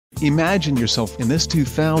Imagine yourself in this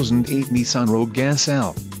 2008 Nissan Rogue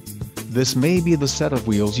SL. This may be the set of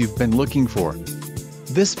wheels you've been looking for.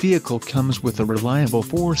 This vehicle comes with a reliable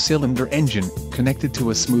 4-cylinder engine, connected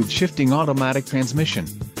to a smooth shifting automatic transmission.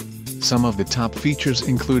 Some of the top features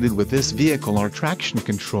included with this vehicle are traction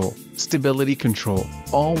control, stability control,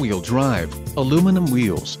 all-wheel drive, aluminum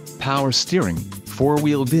wheels, power steering,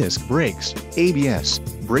 4-wheel disc brakes, ABS,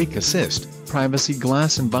 brake assist, privacy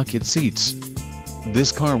glass and bucket seats.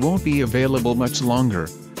 This car won't be available much longer.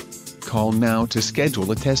 Call now to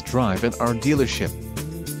schedule a test drive at our dealership.